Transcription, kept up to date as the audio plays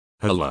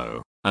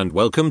Hello, and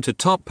welcome to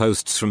Top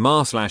Posts from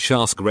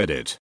r/Ask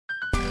Reddit.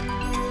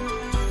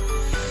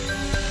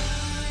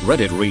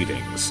 Reddit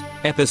Readings,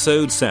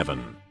 Episode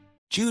 7.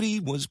 Judy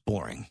was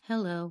boring.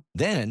 Hello.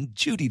 Then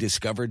Judy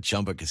discovered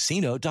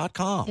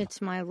ChumbaCasino.com. It's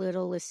my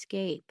little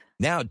escape.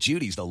 Now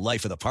Judy's the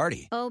life of the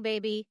party. Oh,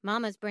 baby,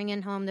 mama's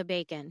bringing home the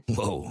bacon.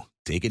 Whoa,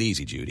 take it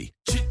easy, Judy.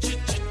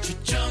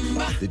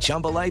 The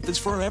Chumba life is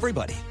for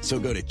everybody. So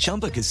go to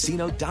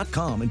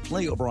ChumbaCasino.com and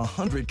play over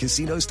 100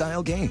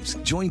 casino-style games.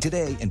 Join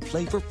today and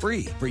play for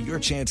free for your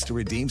chance to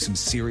redeem some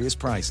serious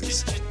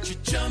prizes.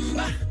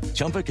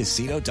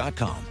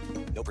 ChumbaCasino.com.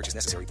 No purchase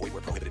necessary. Void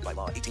where prohibited by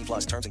law. 18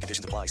 plus terms and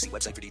conditions apply. See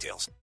website for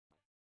details.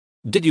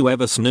 Did you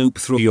ever snoop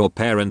through your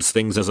parents'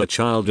 things as a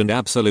child and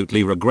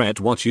absolutely regret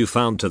what you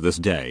found to this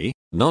day?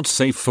 Not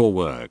safe for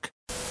work.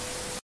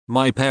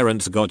 My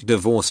parents got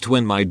divorced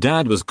when my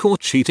dad was caught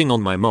cheating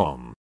on my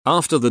mom.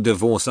 After the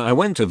divorce, I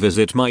went to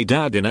visit my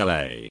dad in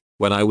LA.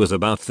 When I was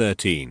about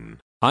 13,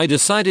 I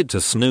decided to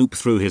snoop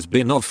through his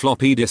bin of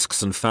floppy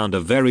disks and found a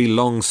very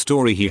long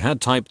story he had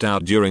typed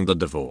out during the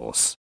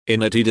divorce.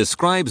 In it, he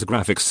describes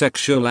graphic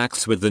sexual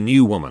acts with the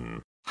new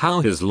woman,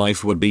 how his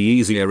life would be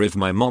easier if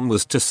my mom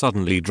was to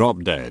suddenly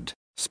drop dead.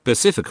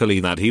 Specifically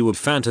that he would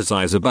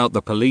fantasize about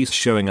the police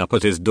showing up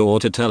at his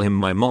door to tell him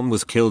my mom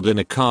was killed in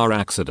a car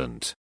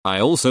accident. I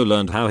also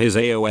learned how his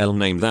AOL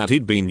name that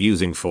he'd been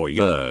using for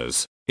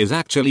years is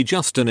actually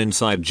just an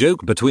inside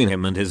joke between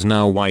him and his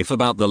now wife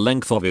about the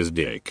length of his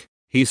dick.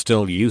 He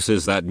still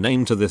uses that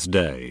name to this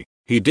day.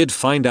 He did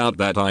find out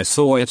that I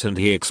saw it, and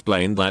he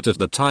explained that at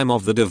the time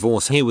of the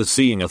divorce he was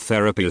seeing a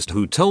therapist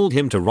who told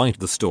him to write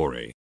the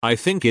story. I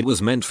think it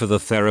was meant for the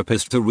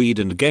therapist to read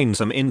and gain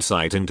some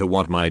insight into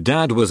what my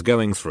dad was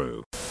going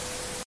through.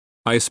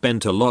 I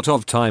spent a lot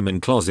of time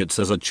in closets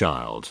as a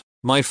child.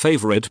 My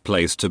favorite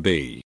place to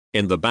be,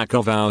 in the back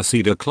of our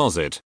cedar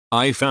closet.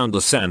 I found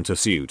the Santa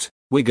suit,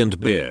 wig and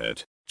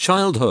beard.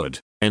 Childhood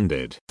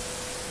ended.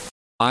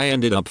 I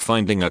ended up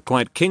finding a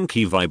quite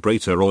kinky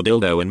vibrator or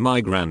dildo in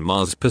my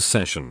grandma's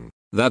possession.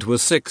 That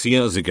was 6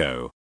 years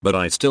ago, but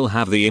I still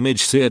have the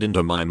image seared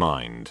into my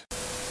mind.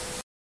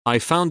 I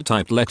found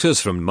typed letters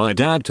from my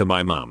dad to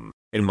my mum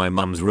in my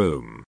mum's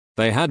room.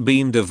 They had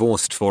been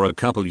divorced for a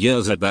couple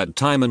years at that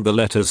time, and the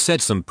letters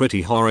said some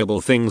pretty horrible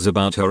things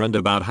about her and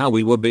about how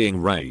we were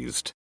being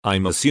raised.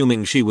 I'm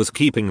assuming she was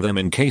keeping them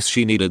in case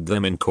she needed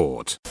them in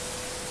court.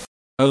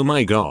 Oh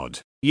my god,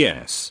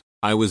 yes,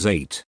 I was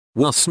 8.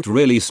 Wasn't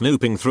really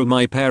snooping through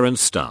my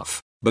parents'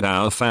 stuff, but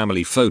our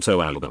family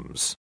photo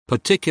albums,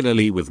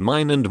 particularly with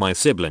mine and my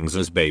siblings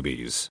as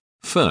babies.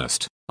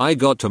 First, I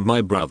got to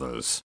my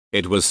brother's.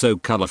 It was so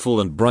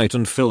colorful and bright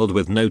and filled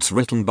with notes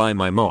written by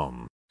my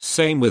mom.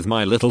 Same with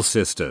my little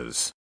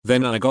sisters.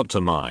 Then I got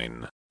to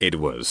mine. It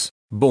was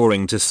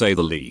boring to say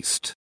the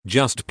least.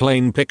 Just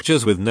plain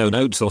pictures with no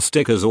notes or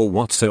stickers or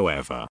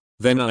whatsoever.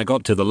 Then I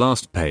got to the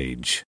last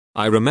page.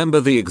 I remember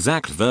the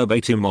exact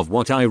verbatim of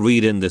what I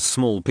read in this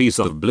small piece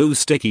of blue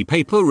sticky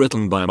paper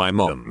written by my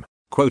mom.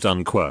 Quote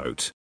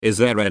unquote. Is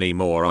there any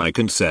more I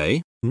can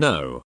say?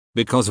 No,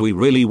 because we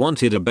really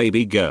wanted a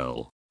baby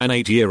girl. An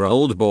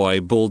 8-year-old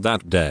boy bawled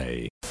that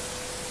day.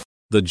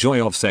 The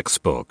Joy of Sex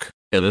book,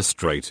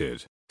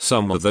 illustrated.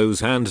 Some of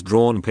those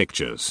hand-drawn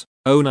pictures.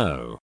 Oh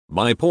no,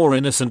 my poor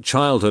innocent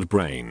childhood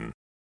brain.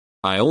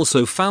 I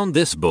also found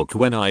this book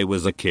when I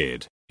was a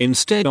kid.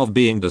 Instead of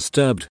being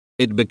disturbed,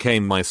 it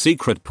became my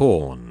secret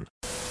porn.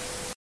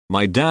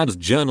 My dad's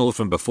journal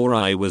from before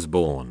I was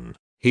born.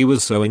 He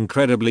was so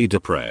incredibly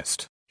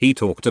depressed. He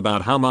talked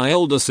about how my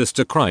older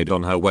sister cried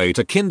on her way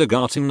to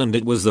kindergarten and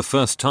it was the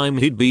first time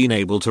he'd been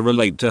able to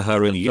relate to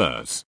her in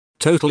years.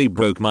 Totally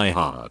broke my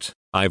heart.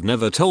 I've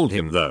never told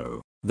him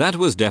though. That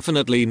was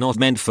definitely not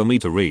meant for me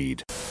to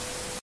read.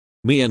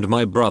 Me and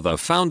my brother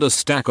found a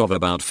stack of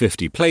about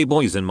 50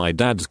 Playboys in my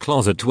dad's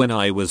closet when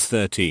I was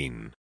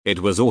 13. It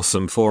was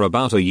awesome for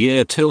about a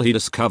year till he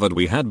discovered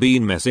we had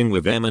been messing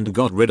with them and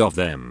got rid of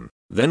them.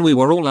 Then we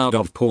were all out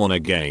of porn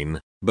again,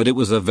 but it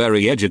was a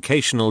very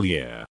educational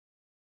year.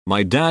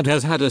 My dad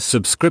has had a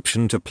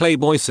subscription to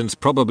Playboy since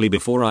probably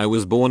before I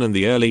was born in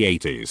the early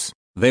 80s.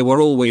 They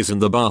were always in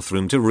the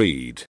bathroom to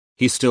read.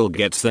 He still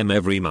gets them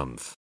every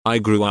month. I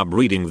grew up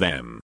reading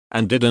them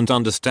and didn't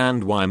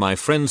understand why my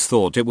friends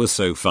thought it was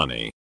so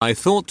funny. I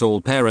thought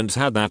all parents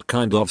had that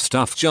kind of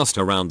stuff just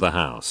around the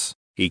house.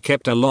 He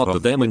kept a lot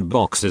of them in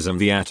boxes in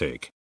the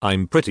attic.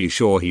 I'm pretty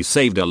sure he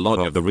saved a lot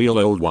of the real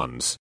old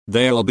ones.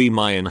 They'll be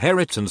my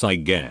inheritance, I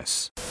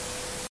guess.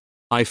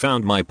 I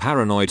found my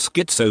paranoid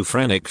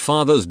schizophrenic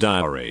father's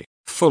diary,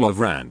 full of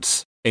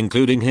rants,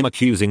 including him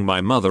accusing my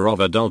mother of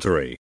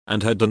adultery,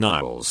 and her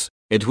denials.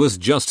 It was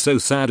just so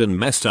sad and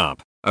messed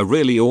up, a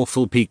really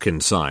awful peek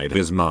inside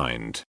his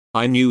mind.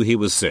 I knew he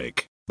was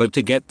sick, but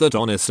to get that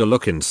honest a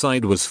look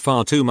inside was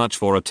far too much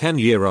for a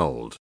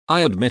 10-year-old.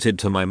 I admitted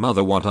to my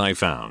mother what I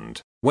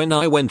found. When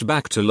I went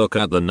back to look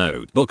at the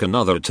notebook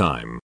another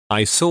time,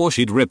 I saw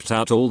she'd ripped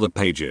out all the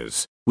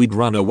pages. We'd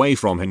run away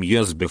from him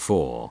years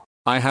before.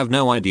 I have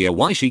no idea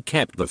why she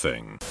kept the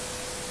thing.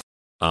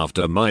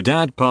 After my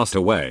dad passed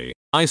away,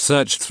 I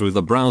searched through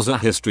the browser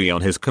history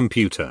on his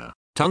computer.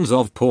 Tons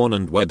of porn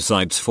and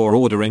websites for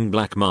ordering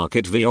black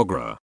market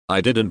Viagra.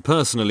 I didn't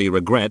personally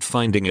regret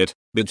finding it,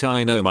 but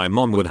I know my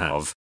mom would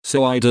have,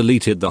 so I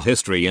deleted the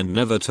history and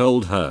never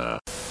told her.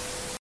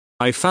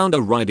 I found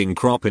a riding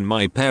crop in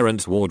my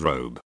parents'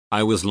 wardrobe.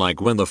 I was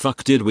like, when the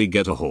fuck did we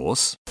get a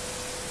horse?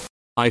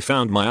 I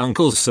found my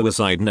uncle's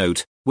suicide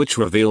note, which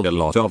revealed a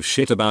lot of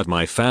shit about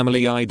my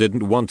family I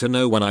didn't want to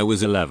know when I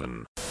was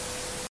 11.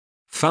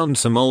 Found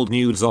some old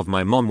nudes of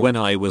my mom when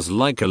I was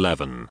like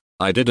 11.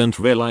 I didn't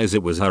realize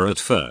it was her at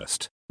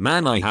first.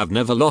 Man, I have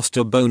never lost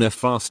a boner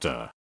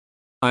faster.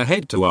 I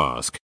hate to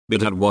ask,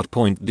 but at what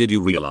point did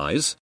you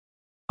realize?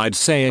 I'd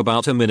say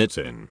about a minute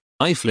in.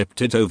 I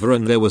flipped it over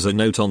and there was a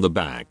note on the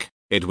back.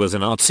 It was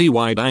an artsy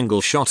wide-angle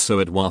shot, so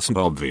it wasn't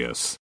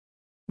obvious.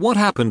 What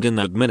happened in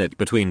that minute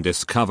between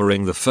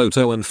discovering the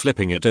photo and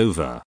flipping it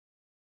over?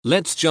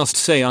 Let's just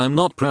say I'm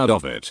not proud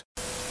of it.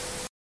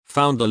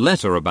 Found a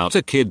letter about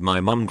a kid my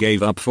mum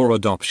gave up for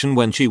adoption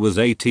when she was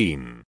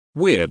 18.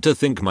 Weird to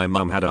think my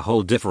mum had a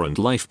whole different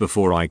life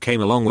before I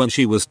came along when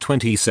she was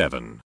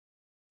 27.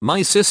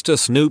 My sister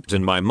snooped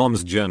in my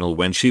mom's journal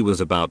when she was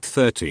about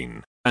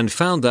 13 and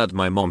found that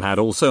my mom had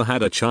also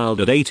had a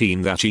child at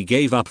 18 that she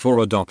gave up for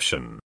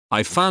adoption.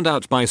 I found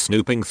out by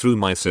snooping through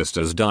my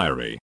sister's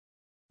diary.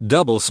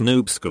 Double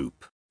snoop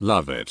scoop.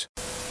 Love it.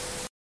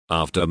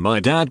 After my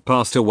dad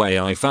passed away,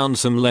 I found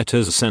some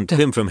letters sent to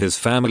him from his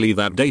family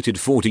that dated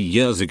 40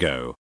 years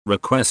ago,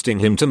 requesting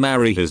him to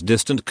marry his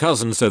distant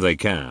cousin so they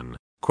can,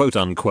 quote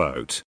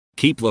unquote,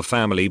 keep the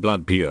family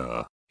blood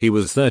pure. He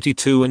was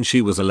 32 and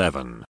she was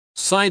 11.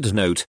 Side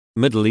note,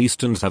 Middle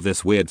Easterns have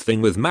this weird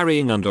thing with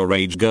marrying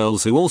underage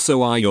girls who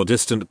also are your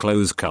distant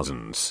close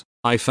cousins.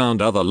 I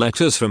found other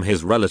letters from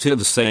his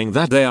relatives saying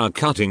that they are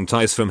cutting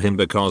ties from him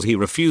because he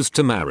refused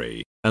to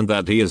marry, and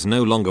that he is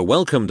no longer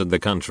welcomed in the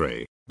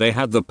country. They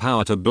had the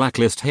power to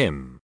blacklist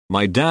him.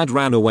 My dad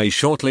ran away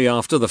shortly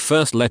after the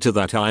first letter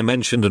that I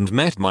mentioned and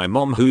met my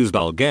mom, who's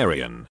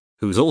Bulgarian,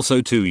 who's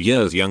also 2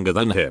 years younger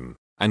than him,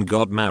 and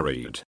got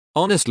married.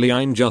 Honestly,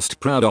 I'm just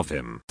proud of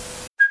him.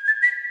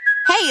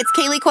 Hey, it's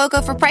Kaylee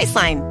Cuoco for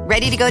Priceline.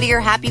 Ready to go to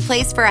your happy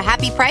place for a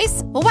happy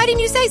price? Well, why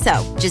didn't you say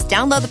so? Just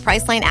download the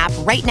Priceline app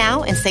right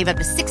now and save up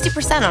to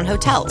 60% on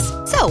hotels.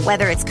 So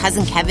whether it's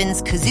Cousin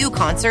Kevin's Kazoo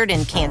Concert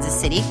in Kansas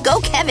City,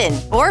 go Kevin,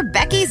 or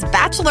Becky's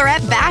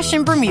Bachelorette Bash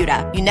in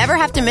Bermuda, you never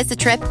have to miss a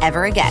trip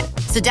ever again.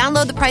 So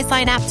download the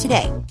Priceline app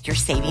today. Your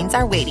savings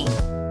are waiting.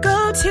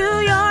 Go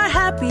to your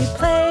happy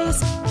place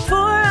for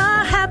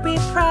a happy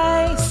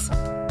price.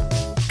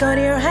 Go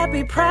to your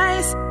happy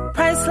price,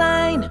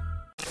 Priceline.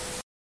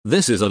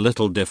 This is a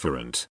little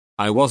different.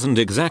 I wasn't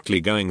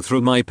exactly going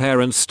through my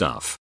parents'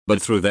 stuff,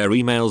 but through their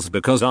emails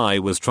because I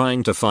was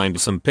trying to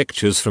find some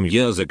pictures from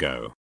years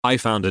ago. I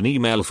found an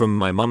email from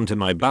my mum to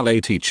my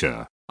ballet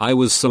teacher. I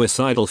was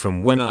suicidal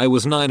from when I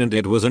was 9 and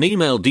it was an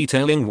email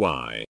detailing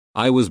why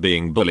I was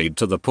being bullied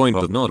to the point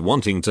of not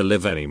wanting to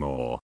live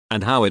anymore,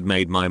 and how it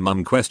made my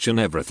mum question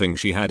everything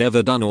she had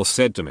ever done or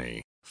said to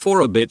me. For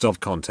a bit of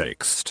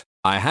context,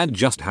 I had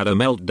just had a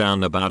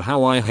meltdown about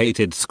how I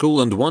hated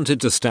school and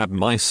wanted to stab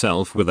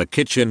myself with a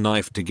kitchen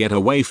knife to get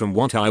away from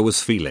what I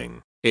was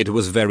feeling. It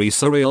was very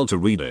surreal to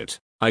read it.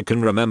 I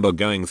can remember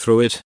going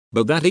through it,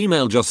 but that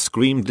email just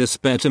screamed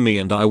despair to me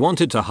and I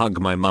wanted to hug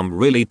my mum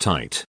really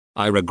tight.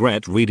 I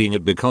regret reading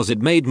it because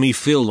it made me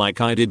feel like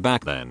I did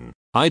back then.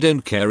 I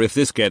don't care if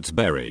this gets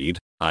buried,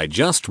 I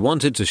just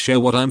wanted to share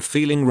what I'm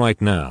feeling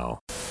right now.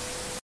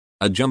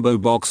 A jumbo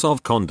box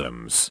of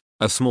condoms,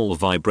 a small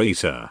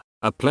vibrator,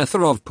 a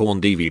plethora of porn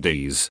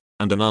DVDs,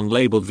 and an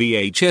unlabeled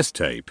VHS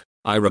tape.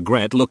 I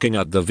regret looking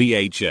at the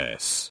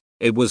VHS.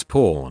 It was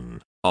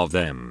porn. Of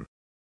them.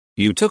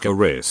 You took a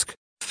risk.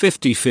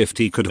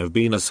 50-50 could have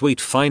been a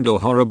sweet find or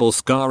horrible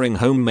scarring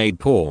homemade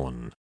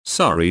porn.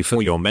 Sorry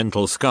for your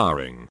mental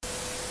scarring.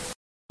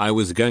 I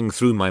was going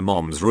through my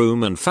mom's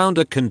room and found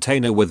a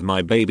container with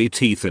my baby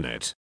teeth in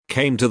it.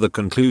 Came to the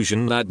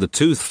conclusion that the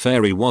tooth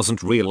fairy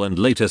wasn't real and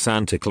later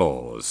Santa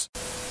Claus.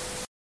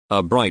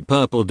 A bright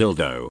purple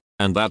dildo.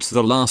 And that's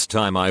the last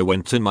time I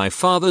went in my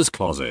father's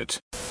closet.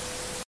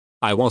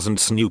 I wasn't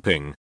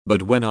snooping,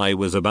 but when I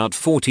was about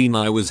 14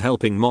 I was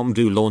helping mom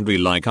do laundry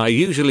like I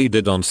usually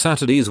did on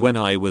Saturdays when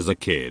I was a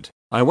kid.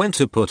 I went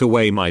to put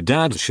away my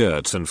dad's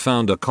shirts and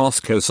found a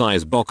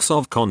Costco-size box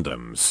of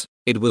condoms.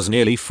 It was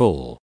nearly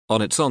full. On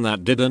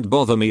that didn't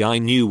bother me. I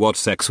knew what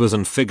sex was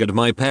and figured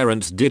my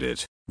parents did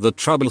it. The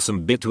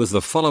troublesome bit was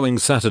the following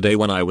Saturday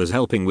when I was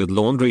helping with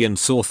laundry and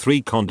saw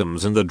 3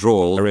 condoms in the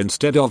drawer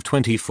instead of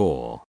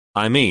 24.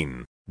 I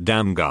mean,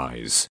 damn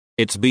guys,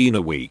 it's been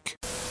a week.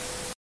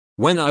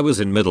 When I was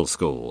in middle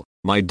school,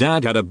 my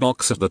dad had a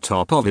box at the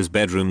top of his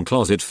bedroom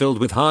closet filled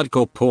with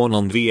hardcore porn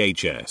on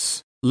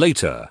VHS.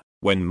 Later,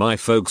 when my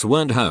folks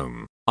weren't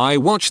home, I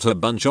watched a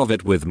bunch of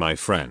it with my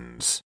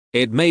friends.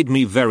 It made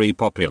me very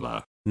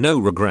popular. No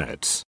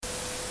regrets.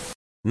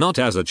 Not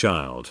as a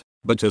child,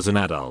 but as an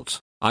adult.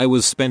 I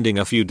was spending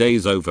a few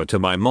days over to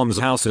my mom's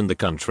house in the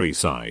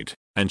countryside,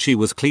 and she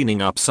was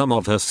cleaning up some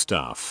of her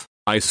stuff.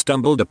 I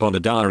stumbled upon a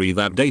diary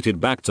that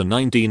dated back to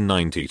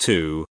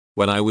 1992,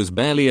 when I was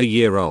barely a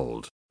year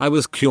old. I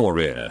was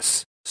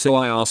curious, so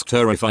I asked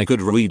her if I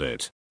could read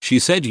it. She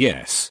said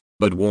yes,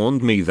 but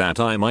warned me that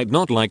I might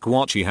not like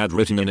what she had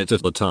written in it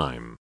at the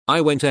time.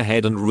 I went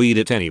ahead and read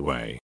it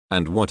anyway,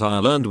 and what I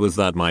learned was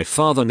that my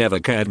father never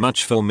cared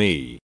much for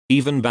me,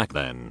 even back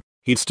then.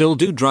 He'd still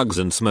do drugs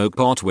and smoke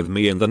pot with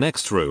me in the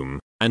next room,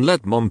 and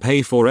let mom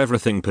pay for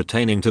everything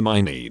pertaining to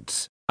my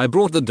needs. I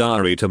brought the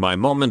diary to my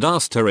mom and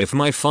asked her if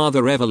my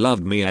father ever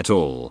loved me at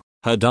all.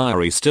 Her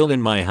diary still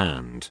in my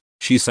hand.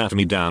 She sat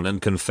me down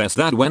and confessed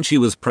that when she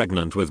was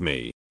pregnant with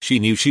me, she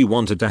knew she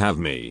wanted to have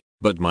me,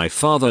 but my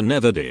father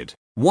never did.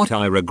 What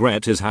I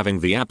regret is having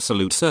the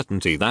absolute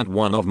certainty that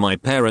one of my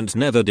parents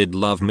never did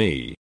love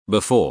me.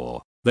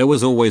 Before, there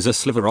was always a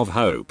sliver of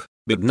hope,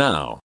 but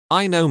now,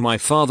 I know my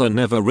father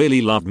never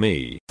really loved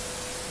me.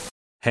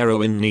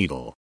 Heroin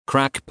needle,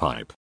 crack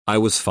pipe. I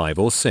was 5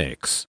 or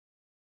 6.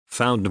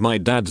 Found my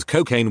dad's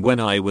cocaine when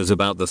I was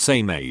about the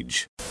same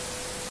age.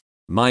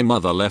 My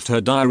mother left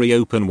her diary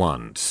open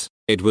once.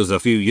 It was a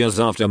few years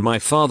after my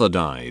father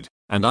died,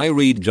 and I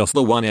read just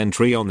the one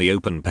entry on the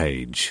open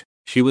page.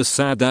 She was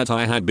sad that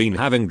I had been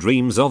having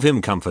dreams of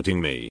him comforting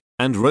me,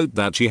 and wrote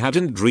that she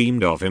hadn't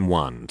dreamed of him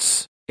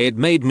once. It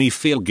made me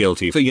feel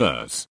guilty for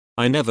years.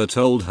 I never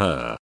told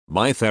her.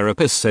 My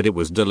therapist said it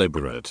was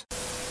deliberate.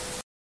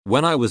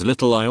 When I was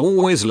little, I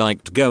always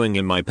liked going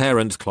in my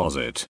parents'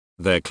 closet.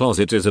 Their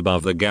closet is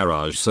above the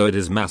garage, so it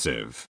is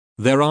massive.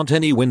 There aren't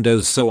any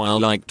windows, so I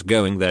liked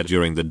going there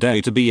during the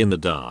day to be in the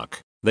dark.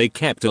 They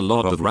kept a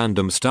lot of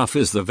random stuff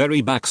at the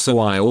very back, so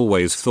I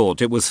always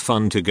thought it was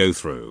fun to go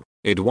through.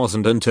 It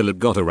wasn't until it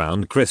got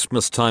around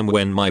Christmas time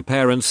when my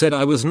parents said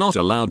I was not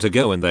allowed to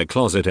go in their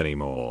closet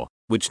anymore,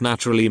 which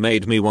naturally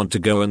made me want to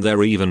go in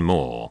there even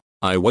more.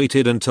 I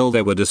waited until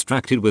they were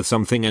distracted with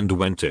something and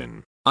went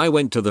in. I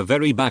went to the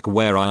very back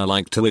where I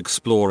like to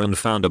explore and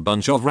found a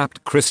bunch of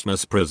wrapped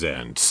Christmas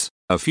presents.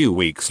 A few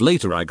weeks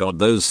later I got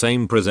those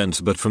same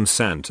presents but from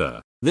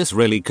Santa. This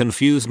really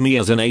confused me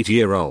as an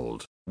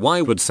 8-year-old.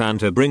 Why would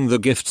Santa bring the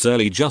gifts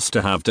early just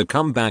to have to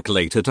come back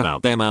later to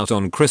out them out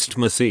on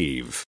Christmas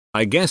Eve?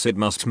 I guess it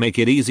must make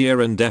it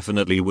easier and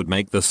definitely would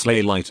make the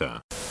sleigh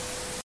lighter.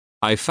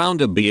 I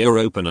found a beer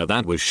opener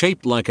that was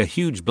shaped like a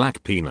huge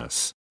black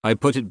penis. I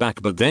put it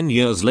back, but then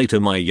years later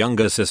my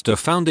younger sister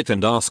found it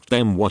and asked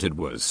them what it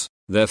was.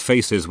 Their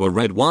faces were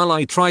red while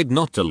I tried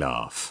not to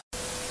laugh.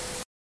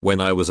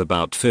 When I was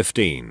about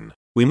 15,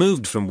 we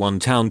moved from one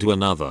town to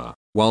another.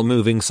 While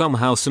moving,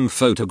 somehow some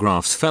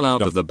photographs fell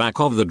out of the back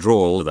of the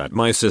drawer that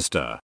my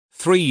sister,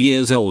 3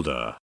 years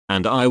older,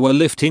 and I were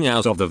lifting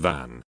out of the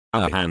van.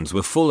 Our hands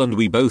were full and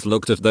we both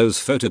looked at those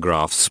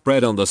photographs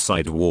spread on the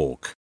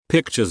sidewalk.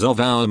 Pictures of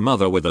our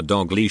mother with a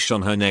dog leash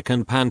on her neck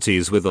and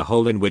panties with a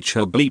hole in which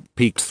her bleep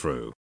peeked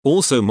through.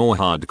 Also more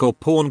hardcore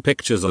porn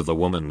pictures of the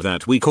woman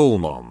that we call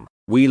mom.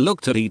 We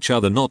looked at each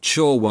other not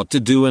sure what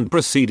to do and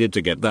proceeded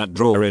to get that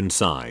drawer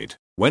inside.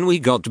 When we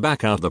got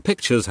back out, the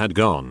pictures had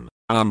gone.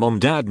 Our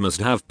mom/dad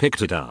must have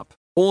picked it up.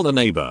 Or the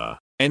neighbor.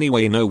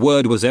 Anyway, no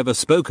word was ever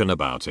spoken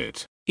about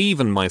it.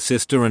 Even my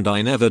sister and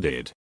I never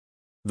did.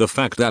 The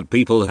fact that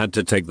people had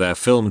to take their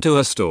film to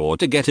a store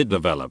to get it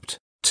developed.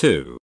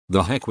 2.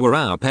 The heck were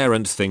our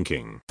parents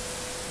thinking?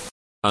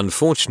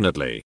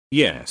 Unfortunately,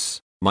 yes.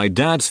 My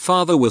dad's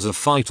father was a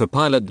fighter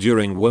pilot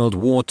during World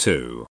War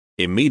II.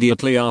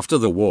 Immediately after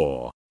the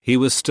war, he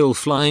was still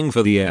flying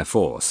for the Air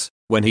Force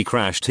when he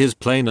crashed his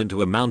plane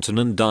into a mountain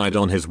and died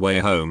on his way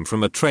home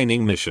from a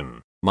training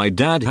mission. My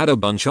dad had a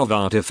bunch of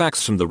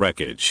artifacts from the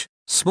wreckage,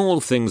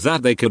 small things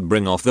that they could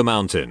bring off the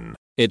mountain.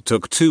 It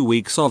took 2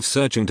 weeks of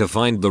searching to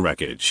find the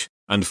wreckage,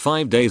 and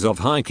 5 days of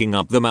hiking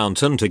up the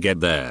mountain to get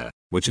there,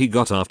 which he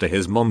got after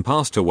his mom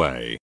passed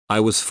away. I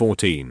was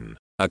 14.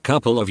 A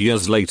couple of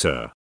years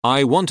later,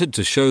 I wanted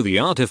to show the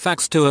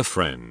artifacts to a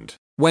friend.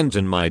 Went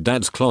in my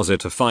dad's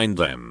closet to find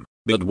them,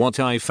 but what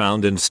I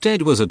found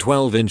instead was a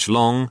 12-inch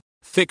long,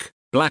 thick,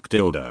 black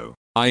dildo.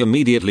 I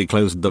immediately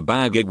closed the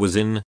bag it was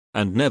in,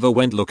 and never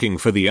went looking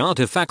for the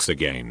artifacts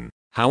again.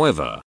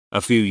 However,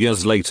 a few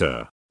years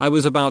later, I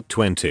was about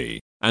 20,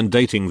 and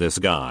dating this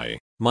guy.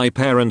 My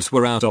parents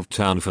were out of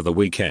town for the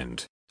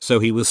weekend, so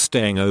he was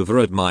staying over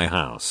at my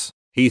house.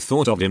 He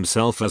thought of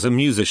himself as a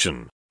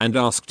musician, and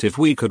asked if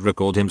we could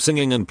record him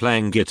singing and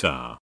playing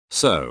guitar.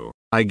 So,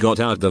 I got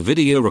out the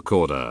video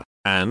recorder,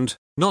 and,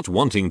 not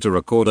wanting to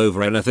record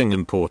over anything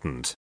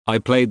important, I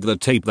played the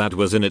tape that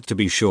was in it to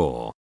be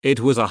sure. It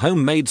was a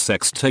homemade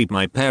sex tape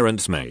my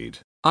parents made.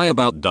 I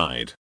about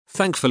died.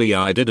 Thankfully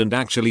I didn't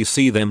actually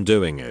see them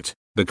doing it,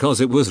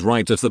 because it was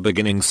right at the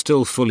beginning,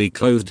 still fully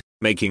clothed,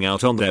 making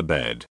out on their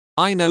bed.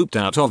 I noped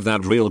out of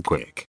that real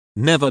quick.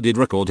 Never did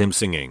record him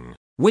singing,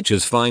 which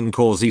is fine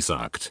cause he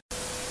sucked.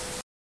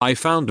 I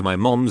found my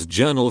mom's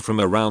journal from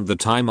around the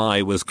time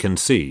I was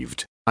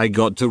conceived. I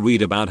got to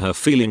read about her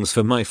feelings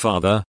for my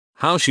father,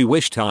 how she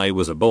wished I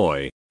was a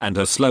boy, and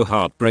her slow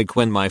heartbreak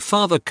when my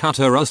father cut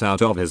her ass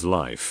out of his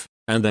life,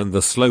 and then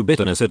the slow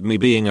bitterness at me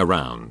being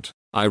around.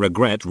 I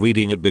regret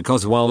reading it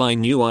because while I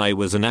knew I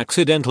was an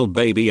accidental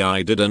baby,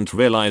 I didn't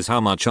realize how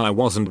much I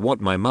wasn't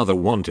what my mother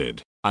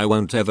wanted. I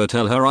won't ever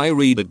tell her I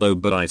read it though,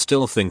 but I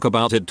still think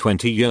about it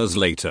 20 years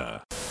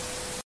later.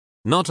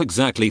 Not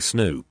exactly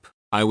Snoop.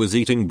 I was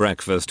eating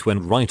breakfast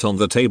when right on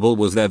the table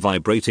was their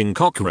vibrating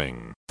cock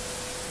ring.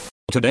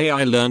 Today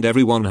I learned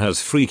everyone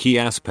has freaky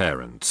ass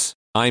parents.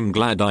 I'm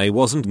glad I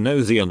wasn't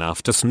nosy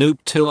enough to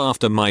snoop till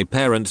after my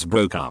parents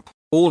broke up.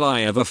 All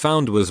I ever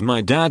found was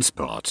my dad's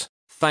pot.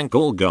 Thank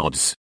all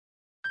gods.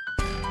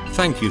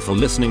 Thank you for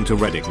listening to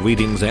Reddit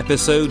Readings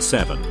episode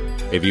 7.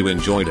 If you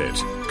enjoyed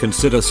it,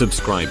 consider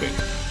subscribing.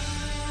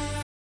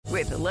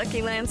 With the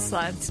Lucky Land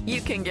Slots,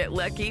 you can get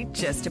lucky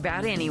just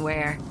about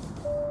anywhere.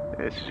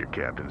 This is your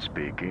captain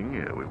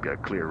speaking. We've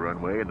got clear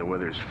runway and the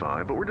weather's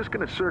fine, but we're just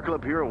going to circle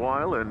up here a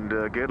while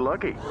and get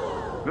lucky.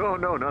 No,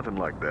 nothing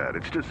like that.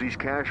 It's just these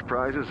cash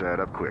prizes add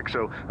up quick.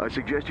 So I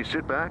suggest you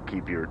sit back,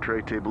 keep your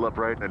tray table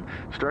upright, and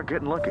start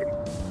getting lucky.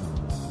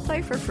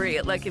 Play for free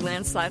at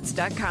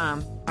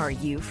LuckyLandSlots.com. Are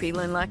you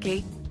feeling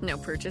lucky? No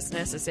purchase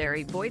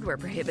necessary. Void where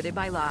prohibited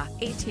by law.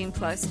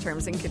 18+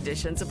 terms and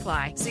conditions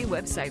apply. See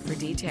website for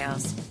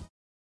details.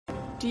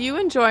 Do you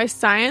enjoy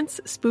science,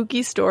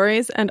 spooky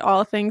stories, and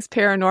all things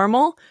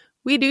paranormal?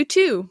 We do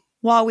too.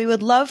 While we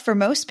would love for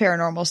most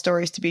paranormal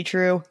stories to be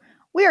true,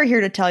 we are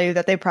here to tell you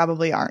that they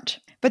probably aren't.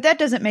 But that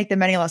doesn't make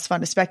them any less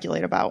fun to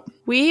speculate about.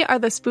 We are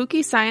the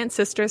Spooky Science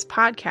Sisters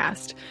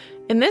podcast.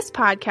 In this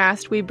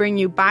podcast, we bring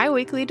you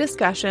bi-weekly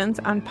discussions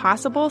on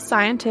possible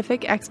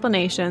scientific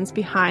explanations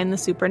behind the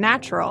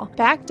supernatural.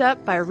 Backed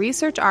up by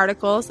research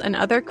articles and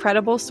other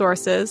credible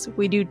sources,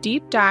 we do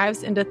deep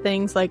dives into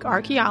things like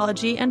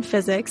archaeology and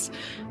physics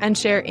and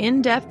share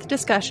in-depth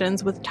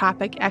discussions with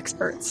topic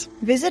experts.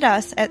 Visit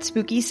us at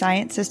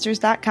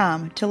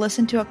SpookyScienceSisters.com to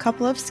listen to a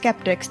couple of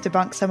skeptics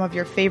debunk some of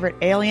your favorite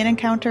alien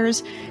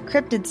encounters,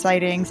 cryptid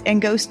sightings,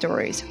 and ghost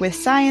stories with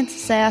science,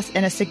 sass,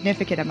 and a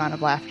significant amount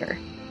of laughter.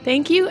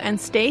 Thank you and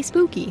stay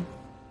spooky.